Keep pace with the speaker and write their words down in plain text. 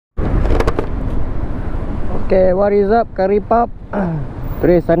Okay, what is up, curry pop?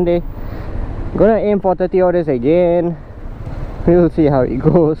 Today is Sunday. Gonna aim for 30 orders again. We'll see how it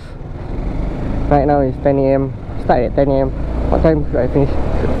goes. Right now it's 10 AM. Start at 10 AM. What time should I finish?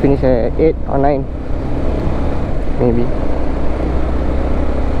 Should finish at 8 or 9? Maybe.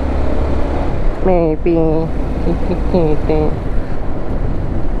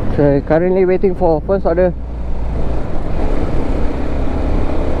 So currently waiting for first order.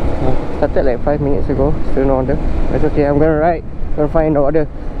 Started like 5 minutes ago. Still no order. That's okay, I'm gonna ride. Gonna find the order.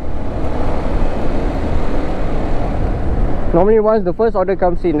 Normally once the first order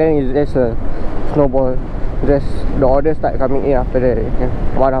comes in, then it's just a snowball. Just the orders start coming in after that,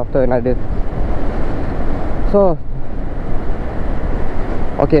 one after another. So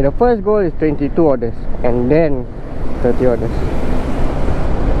okay, the first goal is 22 orders and then 30 orders.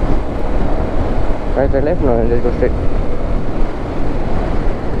 Right or left? No, let's go straight.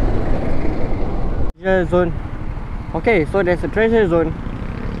 Treasure zone. Okay, so there's a treasure zone.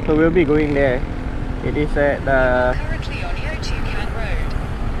 So we'll be going there. It is at currently on Yotukan Road.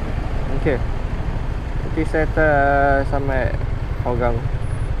 okay. It is at somewhere Hougang.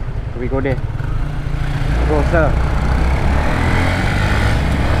 We go there. Go, sir.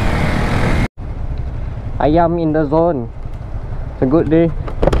 Ayam in the zone. It's a good day.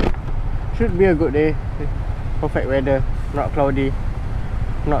 Should be a good day. Perfect weather. Not cloudy.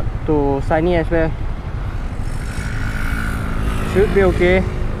 Not too sunny as well. Should be okay.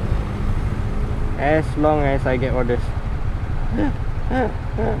 As long as I get orders.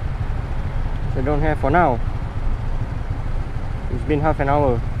 I don't have for now. It's been half an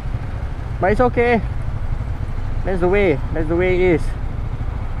hour. But it's okay. That's the way. That's the way it is.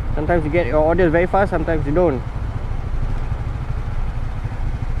 Sometimes you get your orders very fast, sometimes you don't.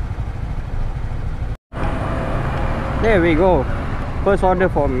 There we go. First order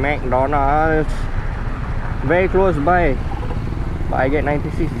for McDonald's. Very close by. But I get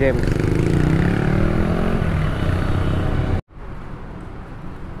 96 gems.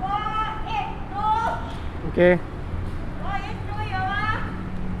 Okay.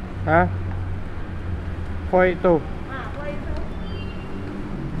 Hả? 482.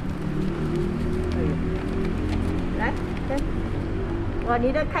 Đấy, đây. Rồi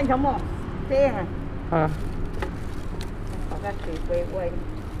đi đó khăn sống một xe à? Hả? Họ ra thử quay.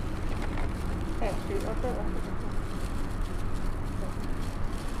 Ê, thử ô tô.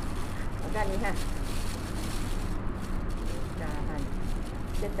 Họ ra đi ha. Chà hành.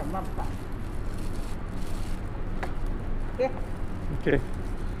 Chết chồng mập phải. Okay. Okay.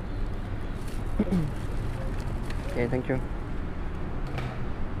 Okay, thank you.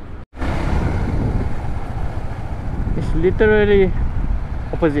 It's literally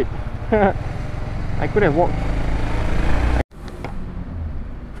opposite. I could have walked.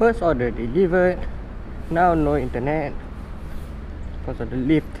 First order delivered. Now no internet because of the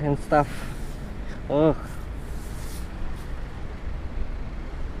lift and stuff. Ugh.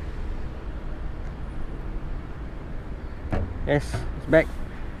 Yes, it's back.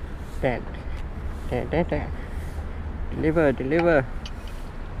 Dad. Deliver.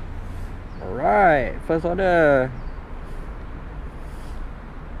 Alright, first order.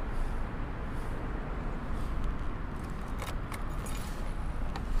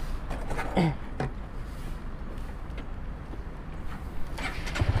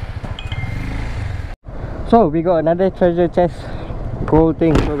 So we got another treasure chest gold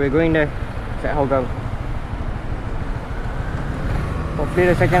thing. So we're going there. It's at Hougang. Hopefully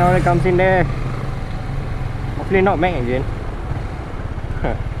the second order comes in there. Hopefully not Mac again.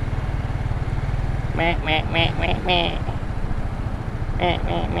 Mac.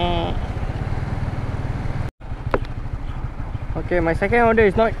 Okay, my second order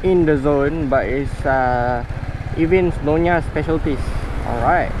is not in the zone, but it's Evin's Nonya Specialties.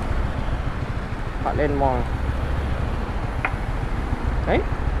 Alright. Heartland Mall. Right?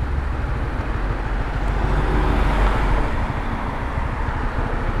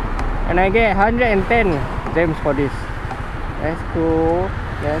 And I get 110 gems for this. That's cool.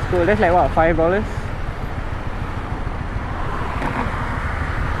 That's cool. That's like what, $5?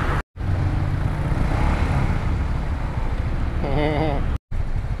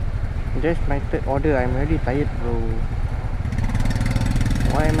 Just my third order. I'm already tired, bro.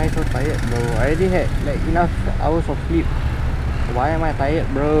 Why am I so tired, bro? I already had like enough hours of sleep. Why am I tired,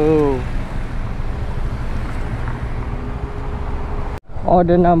 bro?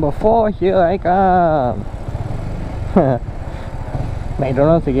 Order number 4, here I come.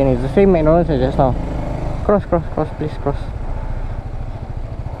 McDonald's again. It's the same McDonald's as just now. Cross, please cross.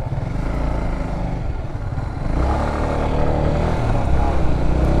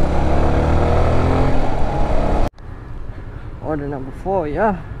 Order number 4,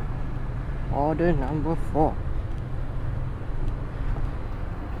 yeah. Order number 4.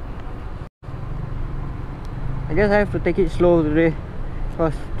 I guess I have to take it slow today,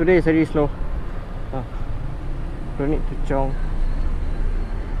 because today is very slow. Don't need to chong.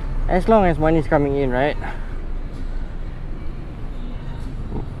 As long as money is coming in, right?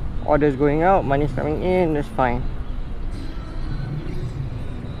 Orders going out, money is coming in, that's fine.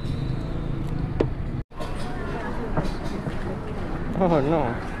 Oh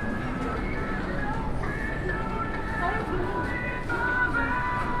no.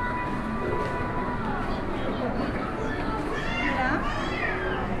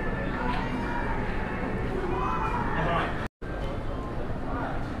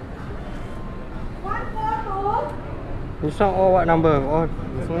 This one all what number? All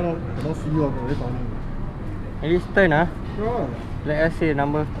This one cannot see you very funny. at least 10 ah. Yeah, Let us see the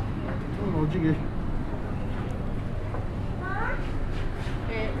number. no logic eh.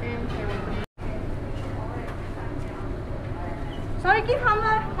 Sorry, give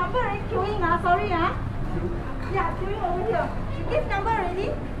number. Number already queuing sorry Yeah, queuing over here. You give number already?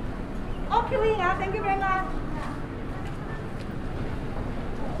 All queuing thank you very much.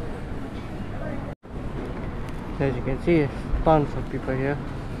 As you can see, tons of people here.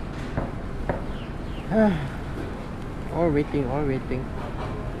 All waiting, all waiting.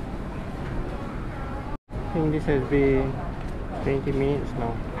 I think this has been 20 minutes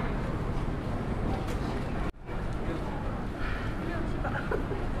now.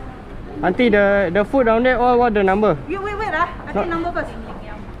 Auntie, the food down there, all what the number? You wait I take number first.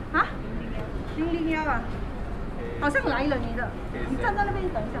 001好像来了你的，你站在那边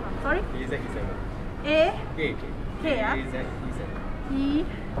等一下哈。Sorry。A K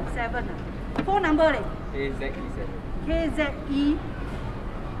E7 4 number 嘞。KZE。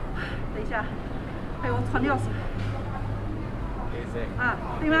等一下，哎，我传钥匙。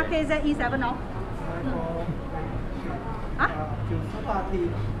对吗？KZE7哦。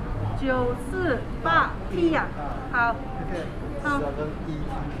98T 好。好。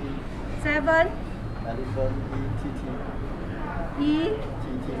7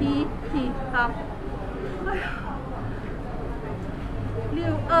 ETT 好。哎呀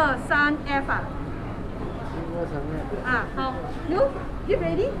，623F 好。You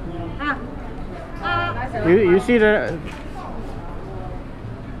ready? You see the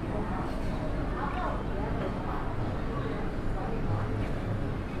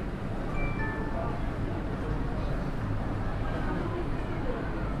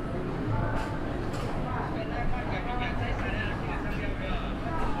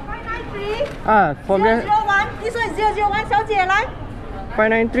from there 001 this one is 001小姐来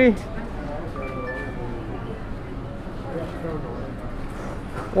 593.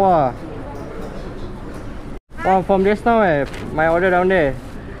 Wow, from just now my order down there.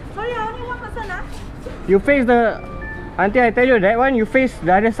 Sorry, only one person You face the auntie, I tell you that one you face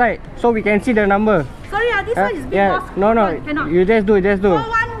the other side so we can see the number. Sorry this one is big boss. No, cannot. you just do.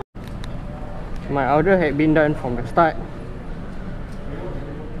 1 My order had been done from the start.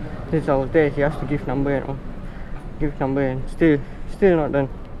 Since I was there, she has to give number and all. Give number and still not done.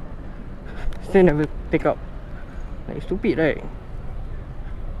 Still never take up. Like stupid, right?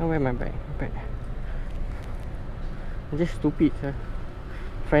 Now where my bag? Just stupid, sir.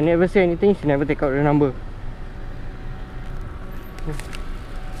 If I never say anything, she never take out the number.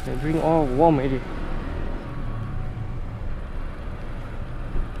 The drink all warm already.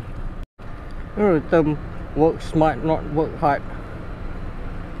 You know the term work smart, not work hard.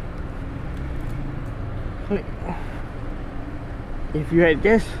 If you had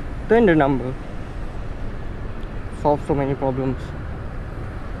just turned the number, solve so many problems.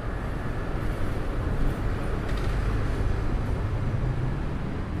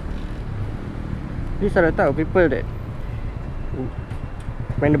 These are the type of people that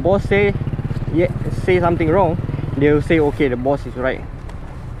when the boss say something wrong, they will say okay, the boss is right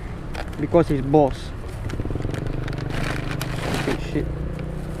because he's boss. Shit.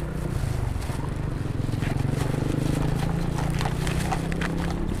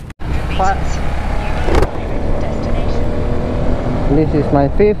 This is my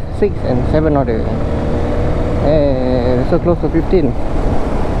 5th, 6th and 7th order. So close to 15.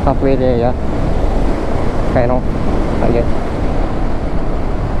 Halfway there, yeah. Kind of, I guess.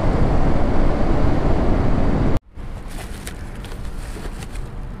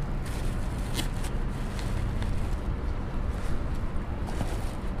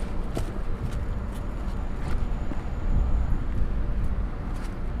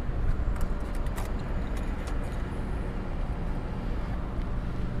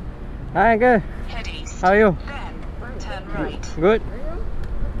 Hi, good. How are you? turn right. Good.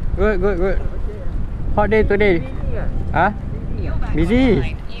 Good. Hot day today. Huh? You're back Busy.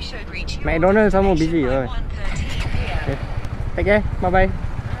 online. You should reach your McDonald's some more busy. destination by Oh. 1:13 p.m. Okay. Take care. Bye.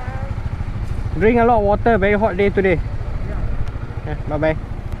 Drink a lot of water. Very hot day today. Yeah, bye.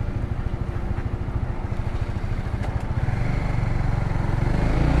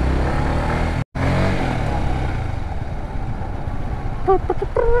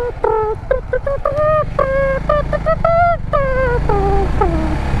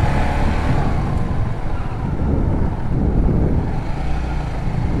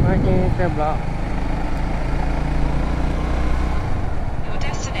 The block. Your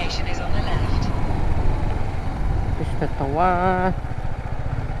destination is on the left. This is the one.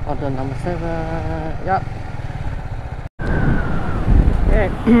 Order number 7. Yup. Okay.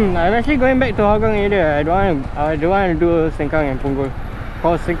 I'm actually going back to Hougang area. I don't want to do Sengkang and Punggol.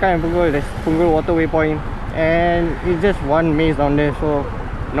 Cause Sengkang and Punggol, there's Punggol Waterway Point, and it's just one maze down there. So,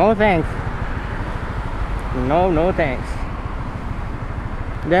 no thanks. No thanks.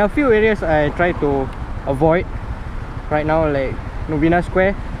 There are a few areas I try to avoid right now, like Novena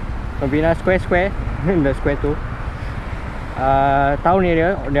Square, the Square 2. Town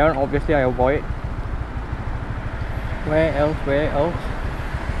area, that one obviously I avoid. Where else?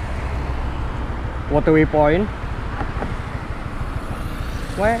 Waterway Point.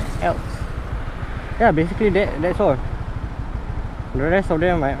 Where else? Yeah, basically that's all. The rest of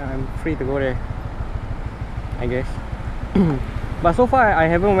them I'm free to go there, I guess. But so far I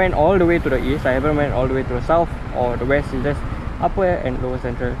haven't went all the way to the east, I haven't went all the way to the south or the west. It's just upper and lower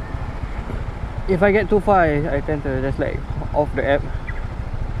central. If I get too far, I tend to just like off the app,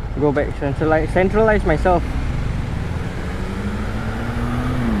 go back, centralize myself.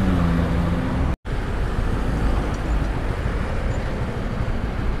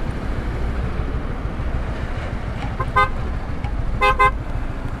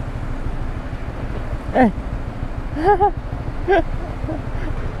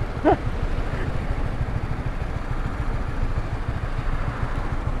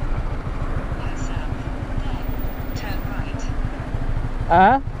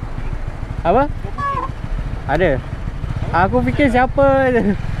 Apa? Ada. Aku fikir siapa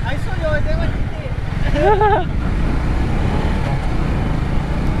je. I saw your that one ticket.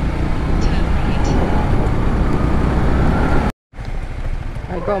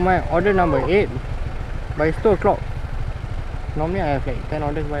 I got my order number 8 by 2 o'clock. Normally I have like 10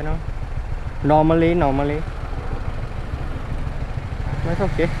 orders by now. Normally. But it's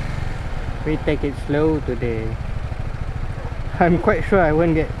okay. We take it slow today. I'm quite sure I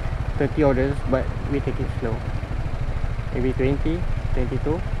won't get 30 orders, but we take it slow. Maybe 20,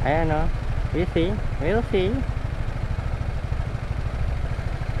 22. I don't know. We'll see.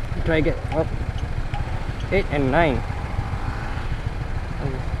 Try get up 8 and 9.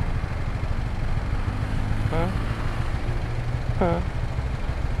 Huh?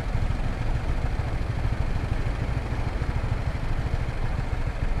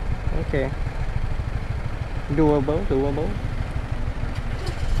 Okay. Doable.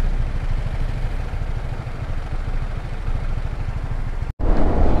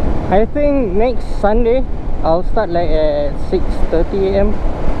 I think next Sunday I'll start like at 6:30 AM.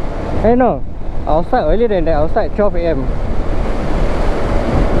 No, I'll start earlier than that. I'll start at 12 AM.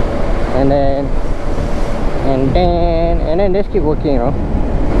 And then just keep working, you know.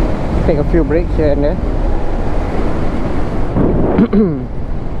 Take a few breaks here and there.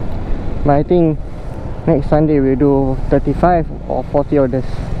 But I think next Sunday we'll do 35 or 40 orders.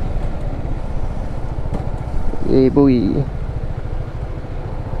 Yeah boy.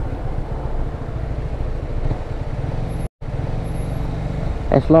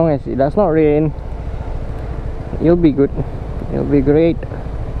 As long as it does not rain, you'll be good. It'll be great.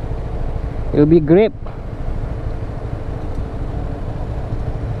 It'll be great.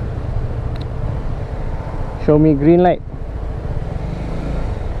 Show me green light.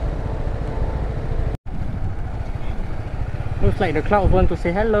 Looks like the clouds want to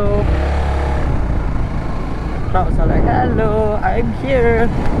say hello. The clouds are like, hello, I'm here.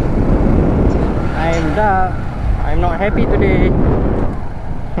 I'm dark. I'm not happy today.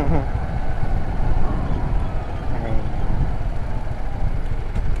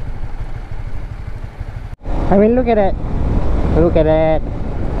 I mean, look at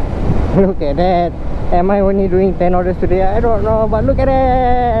that. Am I only doing 10 orders today? I don't know, but look at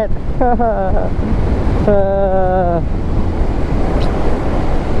that.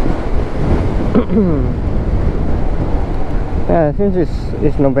 Yeah, since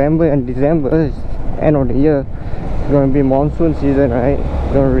it's November and December, it's end of the year. It's gonna be monsoon season, right?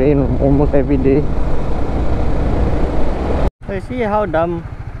 It's gonna rain almost every day. So you see how dumb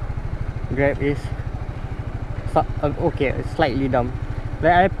Grab is. Okay, it's slightly dumb.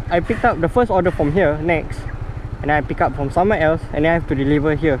 Like I picked up the first order from here next, and I pick up from somewhere else, and then I have to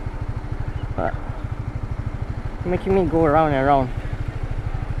deliver here. Making me go around and around.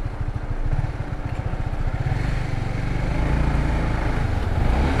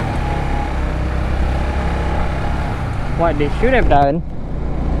 What they should have done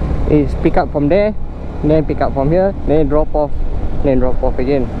is pick up from there, then pick up from here, then drop off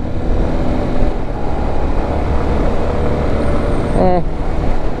again.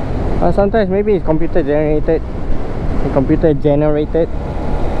 Sometimes maybe it's computer generated,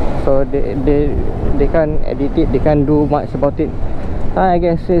 so they can't edit it, they can't do much about it. I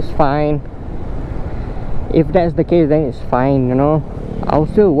guess it's fine. If that's the case, then it's fine, you know. I'll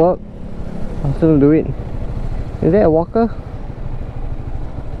still work, I'll still do it. Is that a walker?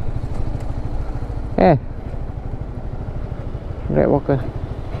 Yeah, red walker.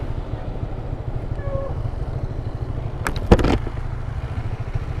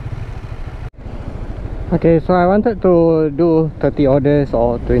 Okay, so I wanted to do 30 orders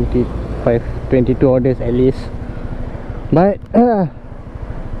or 22 orders at least, but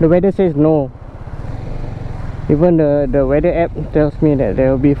the weather says no. Even the weather app tells me that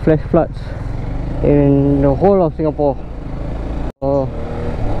there will be flash floods in the whole of Singapore. So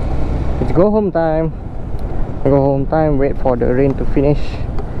it's go home time. Wait for the rain to finish,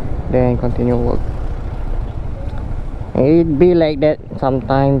 then continue work. It be like that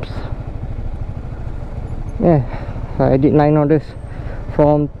sometimes. Yeah, so I did 9 orders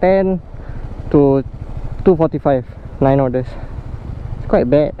from 10 to 2:45. 9 orders. It's quite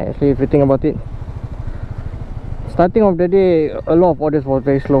bad actually if you think about it. Starting of the day, a lot of orders was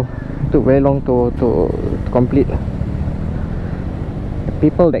very slow. It took very long to complete. The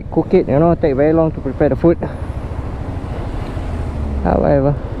people that cook it, you know, take very long to prepare the food.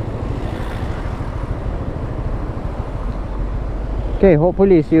 Whatever. Okay,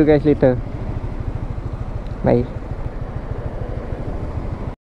 hopefully see you guys later. Bye.